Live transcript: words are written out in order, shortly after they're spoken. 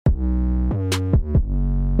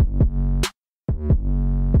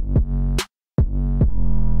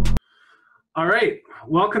All right.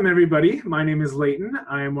 Welcome, everybody. My name is Leighton.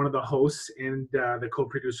 I am one of the hosts and the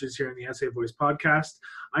co-producers here in the SA Voice podcast.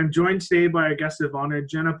 I'm joined today by our guest of honor,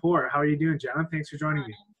 Jenna Poor. How are you doing, Jenna? Thanks for joining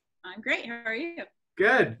me. I'm great. How are you?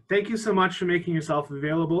 Good. Thank you so much for making yourself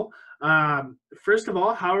available. First of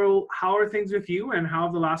all, how are things with you, and how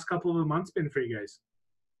have the last couple of months been for you guys?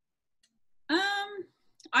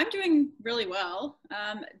 I'm doing really well.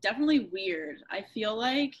 Definitely weird. I feel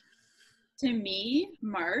like, to me,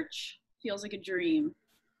 March feels like a dream.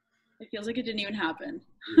 It feels like it didn't even happen.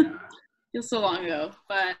 Yeah. Feels so long ago.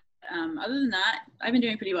 But other than that, I've been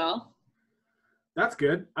doing pretty well. That's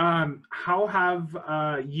good. How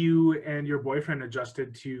have you and your boyfriend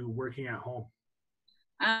adjusted to working at home?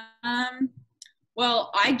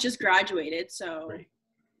 Well, I just graduated, so Right.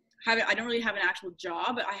 I don't really have an actual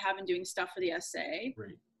job, but I have been doing stuff for the SA.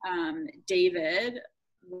 Right. David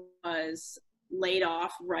was laid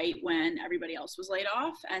off right when everybody else was laid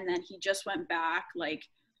off, and then he just went back I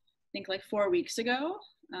think 4 weeks ago.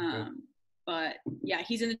 Okay. But yeah,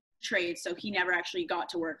 he's in the trade, so he never actually got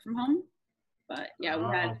to work from home. But yeah,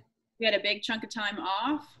 we had a big chunk of time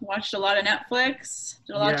off, watched a lot of Netflix,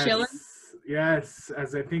 did a lot of chilling. Yes,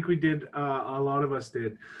 as I think we did, a lot of us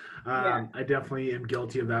did. Yeah. I definitely am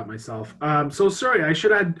guilty of that myself. So sorry, I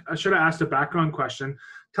should have asked a background question.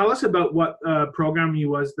 Tell us about what program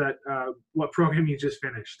you just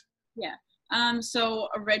finished. Yeah. So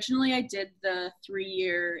originally I did the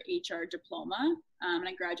 3-year HR diploma, and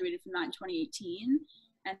I graduated from that in 2018.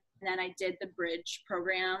 And then I did the bridge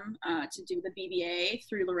program to do the BBA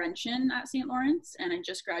through Laurentian at St. Lawrence, and I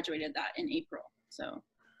just graduated that in April. So,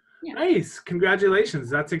 yeah. Nice. Congratulations.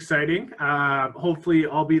 That's exciting. Hopefully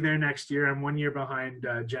I'll be there next year. I'm 1 year behind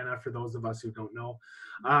Jenna, for those of us who don't know.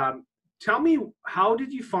 Tell me, how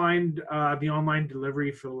did you find the online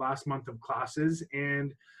delivery for the last month of classes,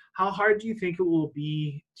 and how hard do you think it will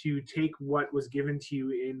be to take what was given to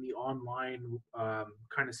you in the online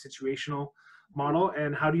kind of situational model,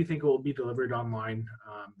 and how do you think it will be delivered online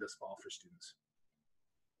this fall for students?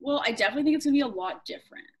 Well, I definitely think it's going to be a lot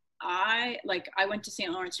different. I went to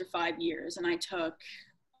St. Lawrence for 5 years, and I took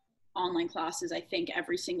online classes, I think,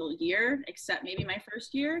 every single year, except maybe my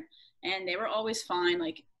first year. And they were always fine.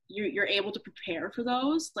 Like, you're able to prepare for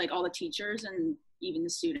those, like all the teachers and even the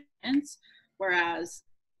students. Whereas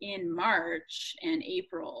in March and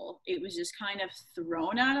April, it was just kind of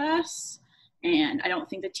thrown at us. And I don't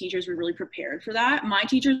think the teachers were really prepared for that. My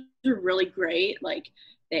teachers were really great. Like,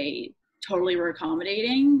 they totally were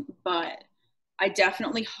accommodating, but I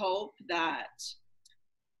definitely hope that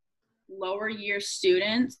lower year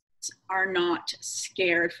students are not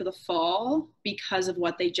scared for the fall because of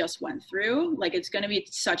what they just went through. Like, it's going to be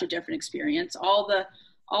such a different experience. All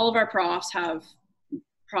of our profs have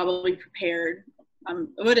probably prepared, I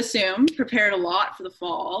would assume, prepared a lot for the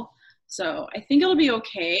fall. So I think it'll be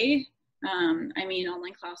okay. I mean,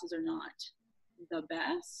 online classes are not the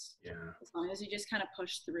best. Yeah. As long as you just kind of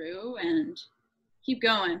push through and keep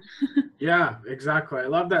going. Yeah, exactly. I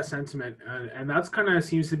love that sentiment. And that's kind of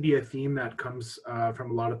seems to be a theme that comes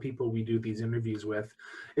from a lot of people we do these interviews with,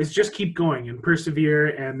 is just keep going and persevere.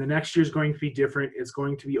 And the next year is going to be different. It's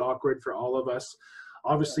going to be awkward for all of us.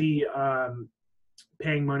 Obviously,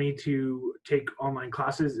 paying money to take online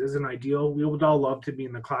classes isn't ideal. We would all love to be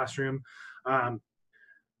in the classroom.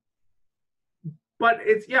 But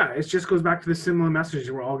it just goes back to the similar message.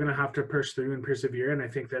 We're all going to have to push through and persevere, and I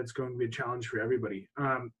think that's going to be a challenge for everybody.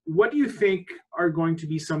 What do you think are going to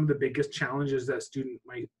be some of the biggest challenges that student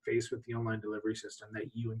might face with the online delivery system that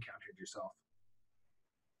you encountered yourself?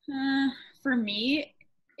 For me,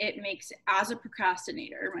 it makes, as a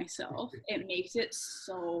procrastinator myself, it makes it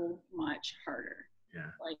so much harder.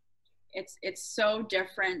 Yeah. Like, it's so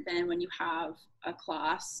different than when you have a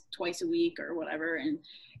class twice a week or whatever, and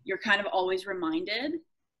you're kind of always reminded,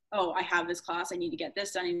 oh, I have this class, I need to get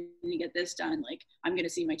this done, I need to get this done, like, I'm going to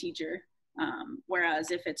see my teacher.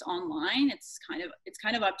 Whereas if it's online, it's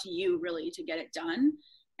kind of up to you really to get it done.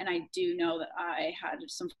 And I do know that I had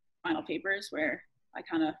some final papers where I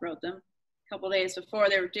kind of wrote them a couple days before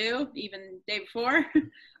they were due, even the day before.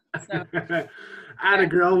 So, Atta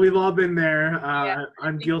girl, we've all been there. Yeah.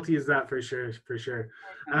 I'm guilty as that for sure.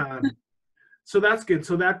 So that's good.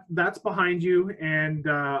 So that's behind you, and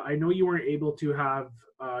I know you weren't able to have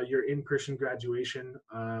your in-person graduation,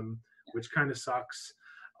 which kind of sucks.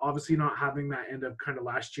 Obviously, not having that end of kind of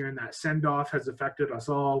last year, and that send-off has affected us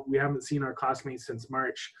all. We haven't seen our classmates since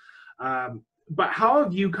March. But how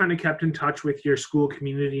have you kind of kept in touch with your school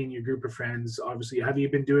community and your group of friends? Obviously, have you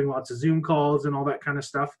been doing lots of Zoom calls and all that kind of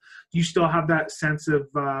stuff? Do you still have that sense of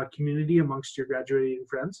community amongst your graduating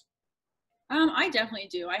friends? I definitely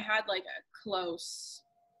do. I had like a close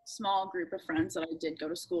small group of friends that I did go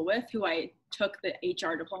to school with who I took the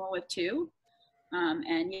HR diploma with too.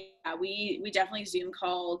 And yeah, we definitely Zoom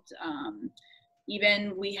called.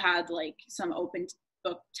 Even we had like some open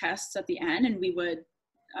book tests at the end, and we would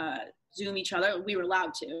Zoom each other. We were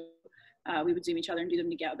allowed to. We would Zoom each other and do them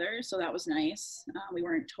together. So that was nice. We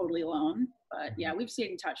weren't totally alone, but yeah, we've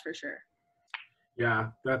stayed in touch for sure. Yeah,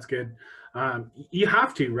 that's good. You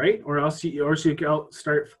have to, right? Or else you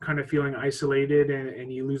start kind of feeling isolated,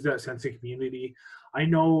 and you lose that sense of community. I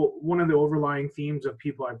know one of the overlying themes of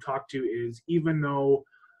people I've talked to is, even though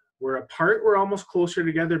we're apart, we're almost closer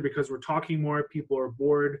together because we're talking more. People are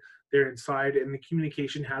bored, they're inside, and the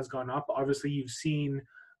communication has gone up. Obviously, you've seen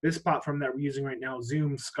this platform that we're using right now,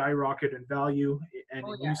 Zoom, skyrocket in value and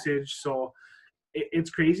usage. So it's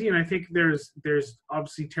crazy, and I think there's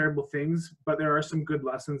obviously terrible things, but there are some good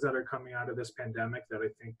lessons that are coming out of this pandemic that I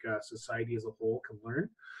think society as a whole can learn.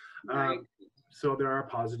 So there are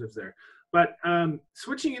positives there. But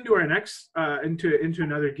switching into our next into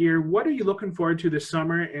another gear, what are you looking forward to this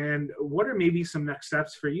summer, and what are maybe some next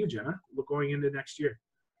steps for you, Jenna, going into next year?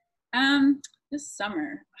 This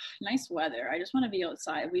summer, nice weather. I just want to be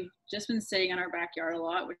outside. We've just been sitting in our backyard a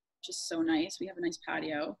lot, which is so nice. We have a nice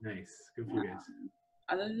patio. Nice. Good for you guys.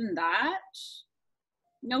 Other than that,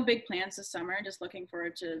 no big plans this summer. Just looking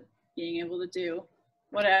forward to being able to do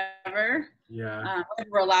whatever. Yeah.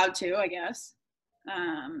 We're allowed to, I guess.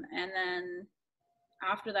 And then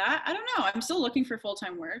after that, I don't know. I'm still looking for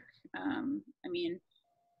full-time work. I mean,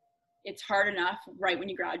 it's hard enough right when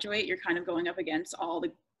you graduate. You're kind of going up against all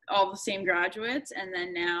the same graduates, and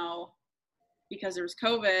then now because there was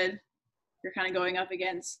COVID, you're kind of going up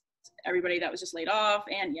against everybody that was just laid off.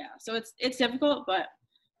 And yeah, so it's difficult, but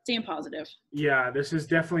staying positive. Yeah, this is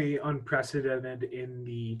definitely unprecedented in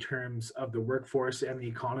the terms of the workforce and the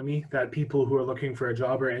economy that people who are looking for a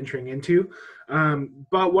job are entering into.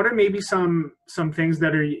 But what are maybe some things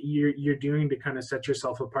that you're doing to kind of set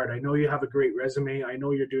yourself apart? I know you have a great resume. I know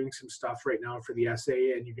you're doing some stuff right now for the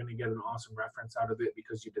essay, and you're going to get an awesome reference out of it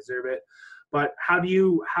because you deserve it. But how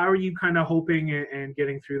are you kind of hoping and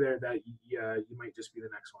getting through there that you might just be the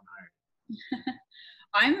next one hired?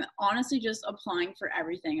 I'm honestly just applying for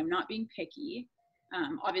everything. I'm not being picky.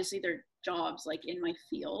 Obviously, there are jobs like in my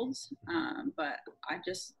field, but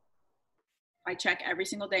I check every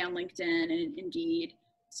single day on LinkedIn and Indeed,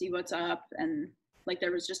 see what's up. And like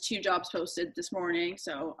there was just 2 jobs posted this morning,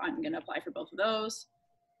 so I'm gonna apply for both of those.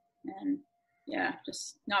 And yeah,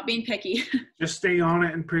 just not being picky. Just stay on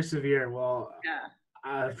it and persevere. Well, yeah.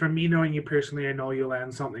 From me knowing you personally, I know you'll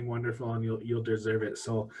land something wonderful, and you'll deserve it.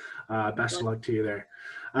 So, best of luck to you there.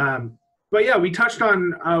 But yeah, we touched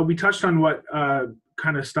on what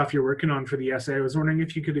kind of stuff you're working on for the essay. I was wondering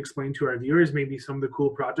if you could explain to our viewers maybe some of the cool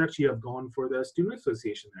projects you have going for the Student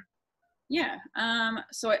Association there. Yeah.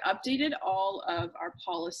 So I updated all of our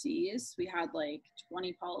policies. We had like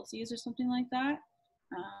 20 policies or something like that,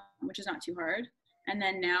 which is not too hard. And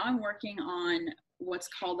then now I'm working on what's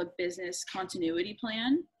called a business continuity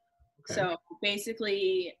plan. Okay. So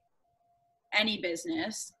basically any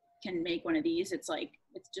business can make one of these. It's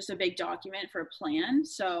just a big document for a plan.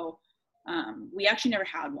 So we actually never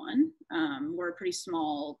had one. We're a pretty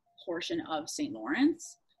small portion of St.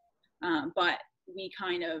 Lawrence, but we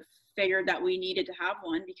kind of figured that we needed to have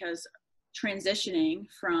one because transitioning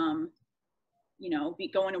from,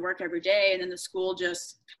 going to work every day and then the school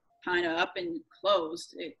just kind of up and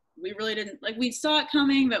closed. We really didn't, we saw it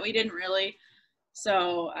coming, but we didn't really.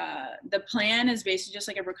 So the plan is basically just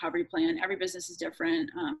like a recovery plan. Every business is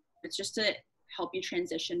different. It's just to help you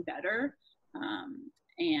transition better.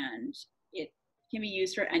 And it can be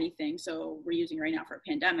used for anything. So we're using it right now for a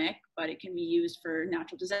pandemic, but it can be used for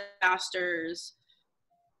natural disasters,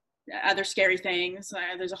 other scary things.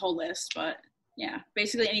 There's a whole list, but yeah,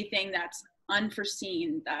 basically anything that's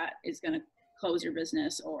unforeseen that is going to close your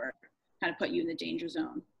business or kind of put you in the danger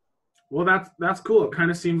zone. Well, that's cool. It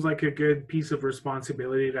kind of seems like a good piece of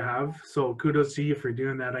responsibility to have. So kudos to you for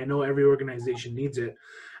doing that. I know every organization needs it.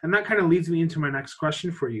 And that kind of leads me into my next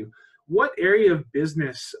question for you. What area of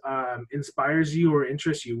business inspires you or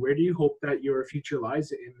interests you? Where do you hope that your future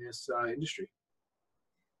lies in this industry?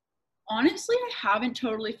 Honestly, I haven't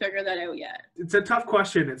totally figured that out yet. It's a tough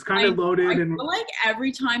question. It's kind of loaded. I feel like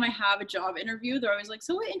every time I have a job interview, they're always like,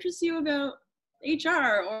 so what interests you about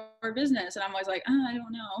HR or business? And I'm always like, I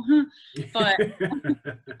don't know. But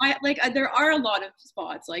there are a lot of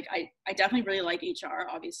spots. I definitely really like HR.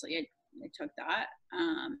 Obviously, I took that.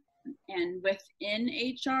 And within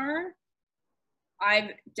HR,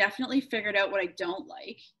 I've definitely figured out what I don't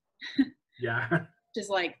like. Yeah. Just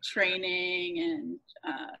like training and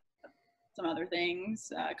some other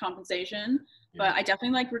things, compensation. Yeah. But I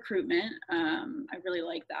definitely like recruitment. I really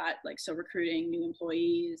like that. Like, so recruiting new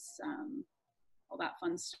employees, all that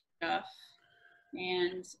fun stuff.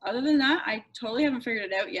 And other than that, I totally haven't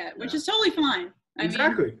figured it out yet, which is totally fine.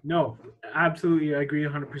 Exactly. No, absolutely. I agree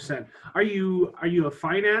 100%. Are you a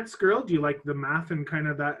finance girl? Do you like the math and kind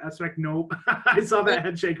of that aspect? Nope. I saw that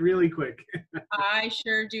head shake really quick. I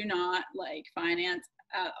sure do not like finance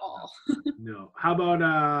at all. No. How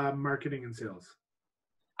about marketing and sales?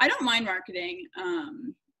 I don't mind marketing.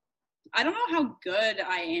 I don't know how good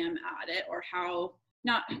I am at it, or how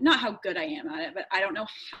not how good I am at it, but I don't know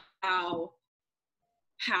how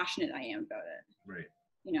passionate I am about it. Right.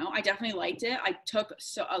 You know, I definitely liked it. I took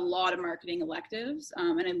a lot of marketing electives,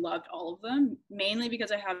 and I loved all of them, mainly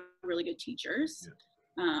because I have really good teachers.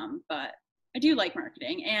 Yeah. But I do like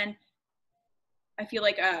marketing, and I feel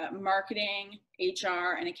like marketing,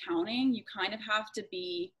 HR, and accounting, you kind of have to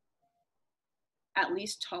be at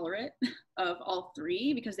least tolerant of all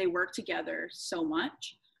three because they work together so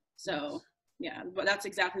much. So yeah, but that's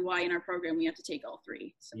exactly why in our program we have to take all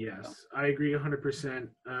three. So, yes, I agree 100%.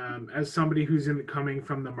 As somebody who's coming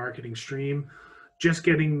from the marketing stream, just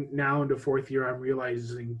getting now into fourth year, I'm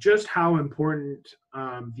realizing just how important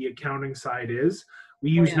the accounting side is.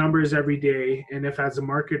 We use numbers every day, and if as a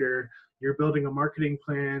marketer you're building a marketing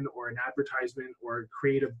plan or an advertisement or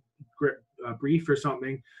create a brief or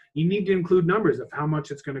something, you need to include numbers of how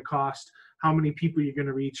much it's going to cost, how many people you're going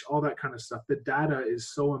to reach, all that kind of stuff. The data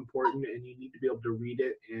is so important, and you need to be able to read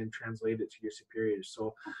it and translate it to your superiors.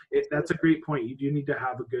 So that's a great point. You do need to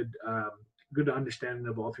have a good understanding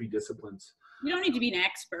of all three disciplines. You don't need to be an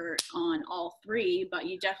expert on all three, but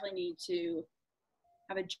you definitely need to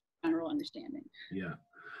have a general understanding. Yeah.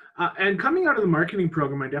 And coming out of the marketing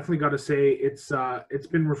program, I definitely got to say it's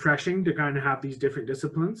been refreshing to kind of have these different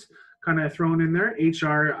disciplines kind of thrown in there.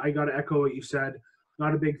 HR, I got to echo what you said.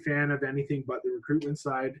 Not a big fan of anything but the recruitment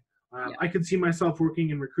side. I could see myself working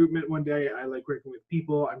in recruitment one day. I like working with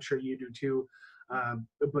people. I'm sure you do too.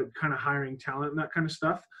 But kind of hiring talent and that kind of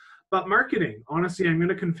stuff. But marketing, honestly, I'm going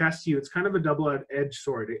to confess to you, it's kind of a double-edged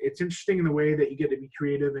sword. It's interesting in the way that you get to be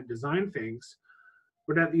creative and design things.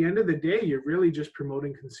 But at the end of the day, you're really just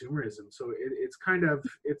promoting consumerism. So it's kind of,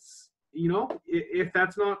 you know, if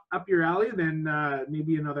that's not up your alley, then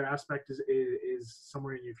maybe another aspect is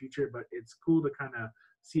somewhere in your future. But it's cool to kind of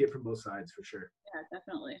see it from both sides for sure. Yeah,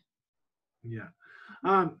 definitely.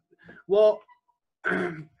 Yeah. Well,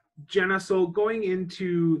 Jenna, so going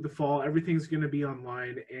into the fall, everything's going to be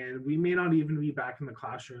online, and we may not even be back in the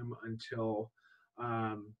classroom until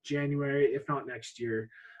January, if not next year.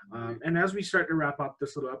 And as we start to wrap up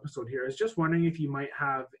this little episode here, I was just wondering if you might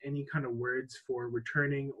have any kind of words for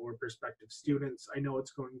returning or prospective students. I know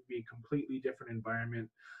it's going to be a completely different environment,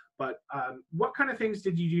 but what kind of things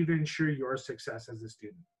did you do to ensure your success as a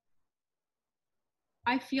student?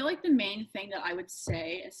 I feel like the main thing that I would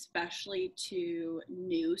say, especially to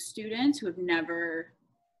new students who have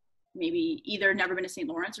maybe either never been to St.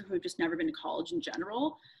 Lawrence or who have just never been to college in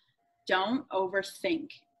general, don't overthink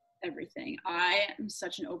everything. I am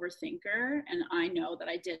such an overthinker, and I know that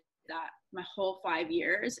I did that my whole 5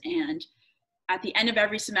 years. And at the end of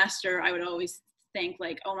every semester, I would always think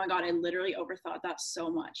like, oh my God, I literally overthought that so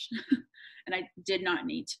much. And I did not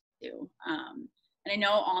need to. And I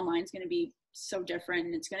know online is going to be so different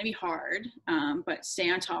and it's going to be hard, but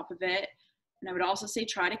stay on top of it. And I would also say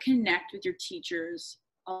try to connect with your teachers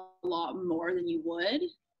a lot more than you would.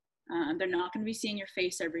 They're not going to be seeing your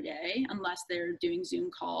face every day unless they're doing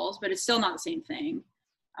Zoom calls, but it's still not the same thing.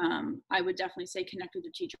 I would definitely say connect with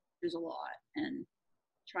your teachers a lot and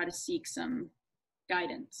try to seek some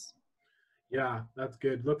guidance. Yeah, that's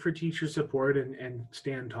good. Look for teacher support and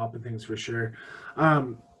stay on top of things for sure.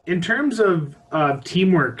 In terms of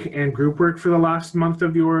teamwork and group work for the last month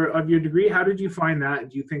of your degree, how did you find that?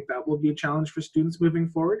 Do you think that will be a challenge for students moving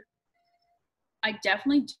forward? I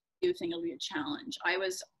definitely do think it'll be a challenge. I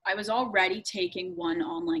was already taking one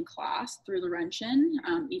online class through Laurentian,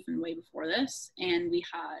 even way before this, and we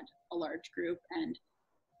had a large group and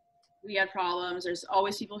we had problems. There's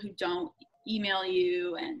always people who don't email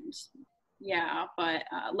you, and yeah, but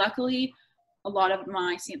luckily a lot of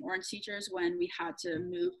my St. Lawrence teachers, when we had to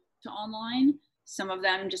move to online, some of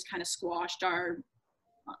them just kind of squashed our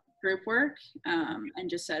group work and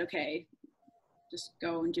just said, okay, just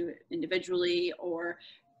go and do it individually or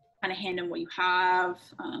kind of hand them what you have.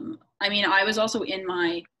 I mean, I was also in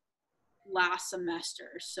my last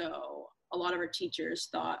semester, so a lot of our teachers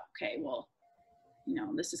thought, okay, well, you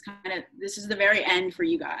know, this is the very end for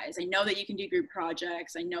you guys. I know that you can do group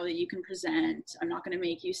projects. I know that you can present. I'm not going to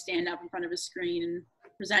make you stand up in front of a screen and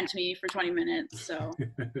present to me for 20 minutes. So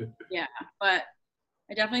yeah, but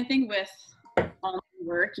I definitely think with online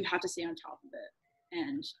work, you have to stay on top of it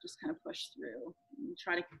and just kind of push through and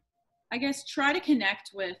try to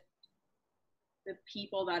connect with the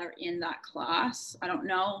people that are in that class. I don't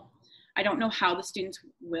know how the students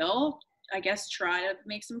will, I guess, try to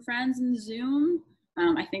make some friends in Zoom.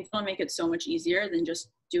 I think it'll make it so much easier than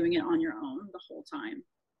just doing it on your own the whole time.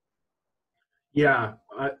 Yeah,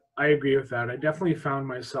 I agree with that. I definitely found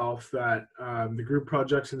myself that the group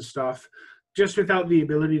projects and stuff, just without the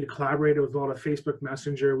ability to collaborate, it was a lot of Facebook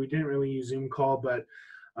Messenger. We didn't really use Zoom call, but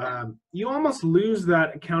you almost lose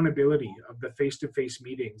that accountability of the face-to-face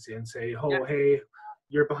meetings and say, oh, Yeah. hey,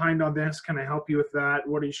 you're behind on this. Can I help you with that?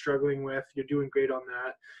 What are you struggling with? You're doing great on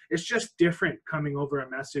that. It's just different coming over a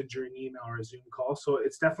message or an email or a Zoom call. So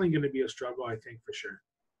it's definitely going to be a struggle, I think, for sure.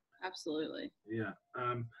 Absolutely. Yeah.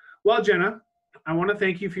 Well, Jenna, I want to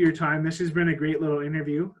thank you for your time. This has been a great little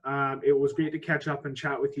interview. It was great to catch up and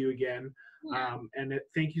chat with you again. Yeah.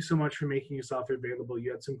 Thank you so much for making yourself available.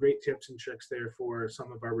 You had some great tips and tricks there for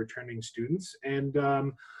some of our returning students. And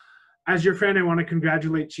as your friend, I want to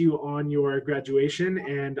congratulate you on your graduation.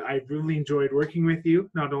 And I really enjoyed working with you,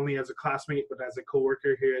 not only as a classmate, but as a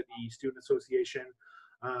coworker here at the Student Association.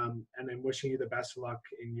 And I'm wishing you the best of luck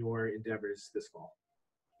in your endeavors this fall.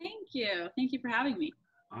 Thank you. Thank you for having me.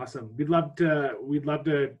 Awesome. We'd love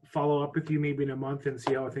to follow up with you maybe in a month and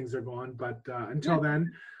see how things are going. But until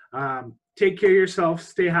then, take care of yourself,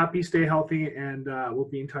 stay happy, stay healthy, and we'll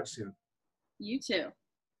be in touch soon. You too.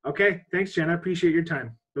 Okay. Thanks, Jenna. Appreciate your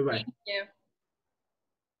time. Bye-bye. Thank you.